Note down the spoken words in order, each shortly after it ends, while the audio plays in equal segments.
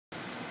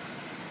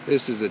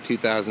This is a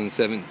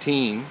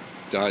 2017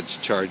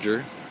 Dodge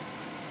Charger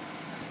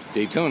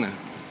Daytona.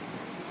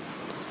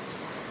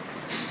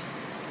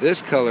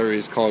 This color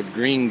is called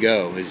Green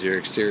Go, is your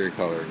exterior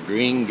color.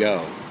 Green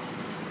Go.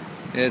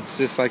 It's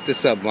just like the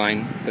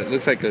Subline, but it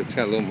looks like it's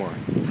got a little more.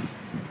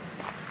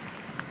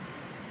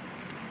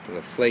 With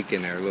a flake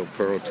in there, a little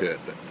pearl to it,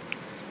 but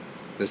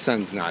the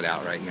sun's not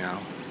out right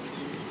now.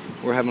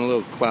 We're having a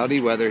little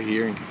cloudy weather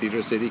here in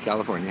Cathedral City,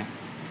 California.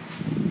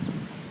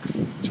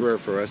 It's rare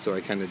for us, so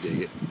I kind of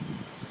dig it.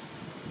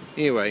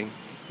 Anyway,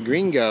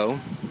 Green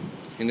Go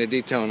in the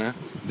Daytona.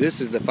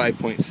 This is the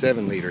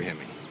 5.7 liter Hemi.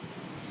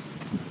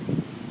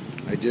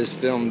 I just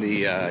filmed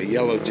the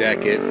yellow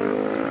jacket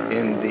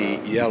in the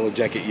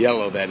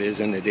yellow that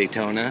is in the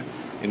Daytona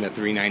in the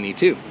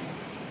 392.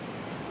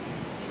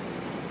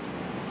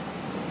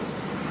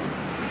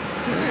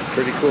 Yeah,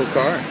 pretty cool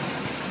car.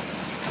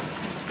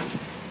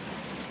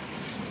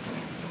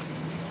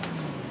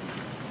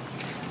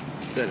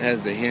 So it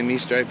has the Hemi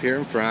stripe here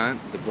in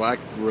front, the black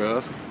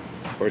roof.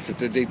 Of course,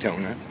 it's a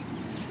Daytona.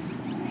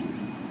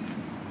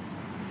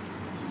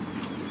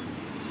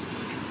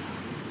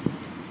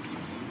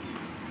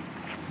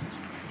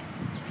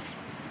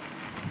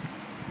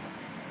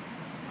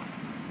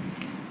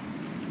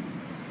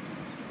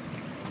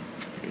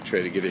 Let me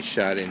try to get a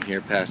shot in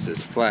here past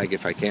this flag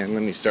if I can.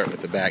 Let me start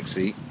with the back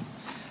seat.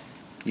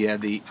 You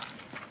have the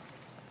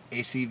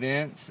AC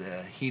vents,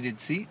 heated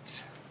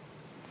seats.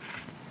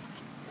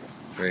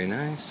 Very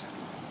nice.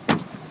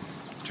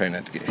 Try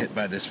not to get hit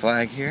by this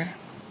flag here.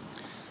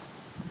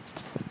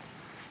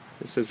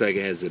 This looks like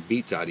it has a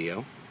Beats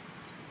audio.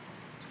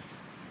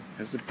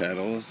 Has the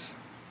pedals.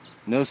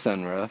 No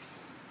sunroof.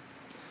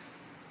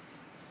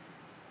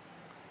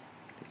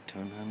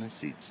 Turn on the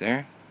seats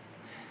there.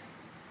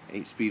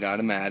 8-speed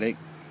automatic.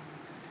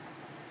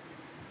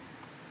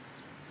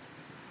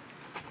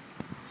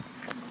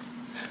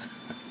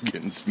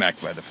 Getting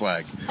smacked by the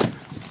flag.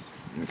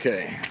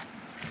 Okay.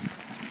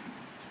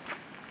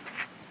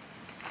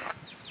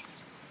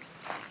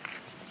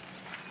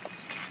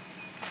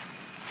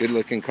 Good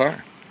looking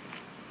car.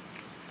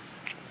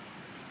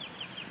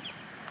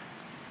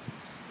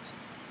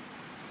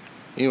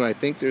 Anyway, I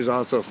think there's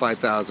also a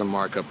 5,000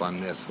 markup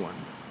on this one.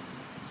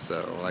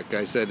 So, like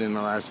I said in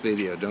the last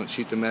video, don't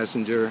shoot the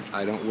messenger.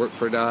 I don't work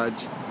for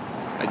Dodge.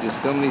 I just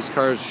film these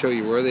cars to show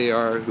you where they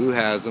are, who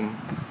has them.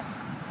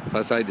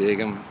 Plus, I dig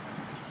them.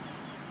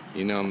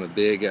 You know, I'm a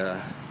big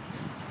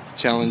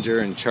Challenger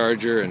and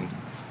Charger and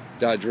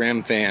Dodge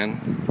Ram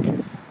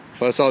fan.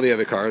 Plus all the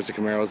other cars, the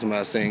Camaros, the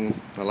Mustangs.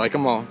 I like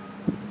them all.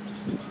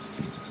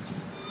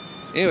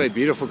 Anyway,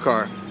 beautiful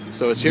car.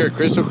 So it's here at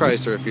Crystal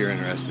Chrysler if you're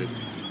interested.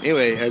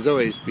 Anyway, as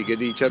always, be good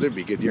to each other,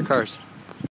 be good to your cars.